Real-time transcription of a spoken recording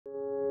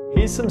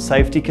Here's some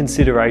safety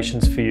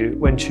considerations for you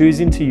when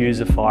choosing to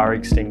use a fire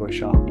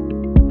extinguisher.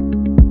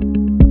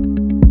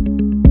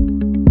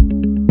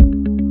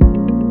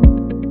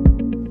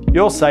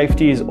 Your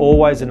safety is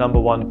always a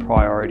 #1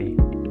 priority.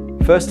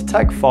 First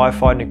attack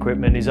firefighting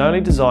equipment is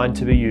only designed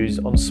to be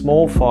used on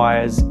small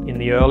fires in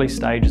the early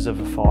stages of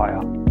a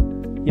fire.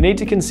 You need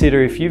to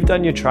consider if you've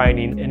done your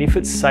training and if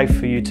it's safe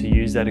for you to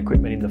use that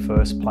equipment in the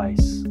first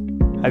place.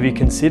 Have you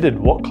considered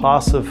what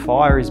class of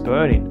fire is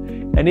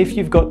burning and if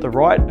you've got the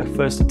right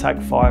first attack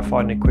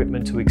firefighting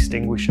equipment to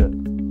extinguish it?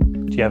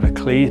 Do you have a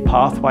clear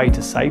pathway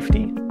to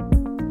safety?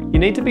 You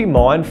need to be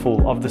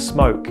mindful of the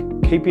smoke,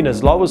 keeping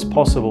as low as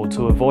possible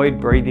to avoid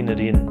breathing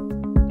it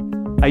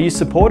in. Are you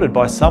supported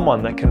by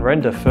someone that can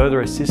render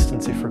further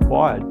assistance if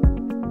required?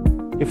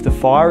 If the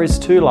fire is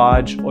too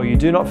large or you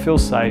do not feel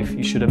safe,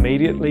 you should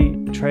immediately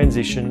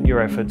transition your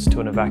efforts to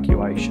an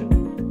evacuation.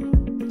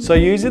 So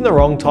using the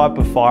wrong type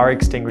of fire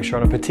extinguisher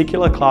on a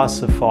particular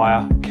class of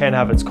fire can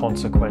have its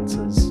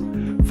consequences.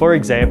 For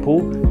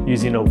example,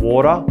 using a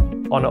water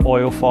on an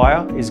oil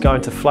fire is going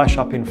to flash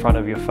up in front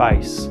of your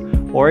face,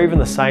 or even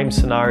the same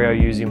scenario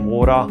using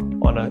water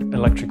on an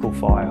electrical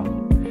fire.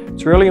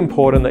 It's really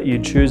important that you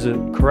choose a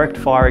correct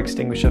fire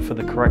extinguisher for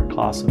the correct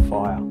class of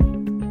fire.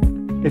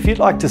 If you'd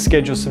like to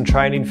schedule some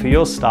training for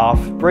your staff,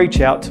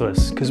 reach out to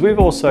us because we've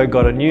also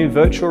got a new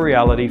virtual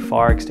reality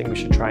fire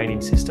extinguisher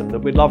training system that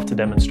we'd love to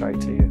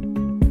demonstrate to you.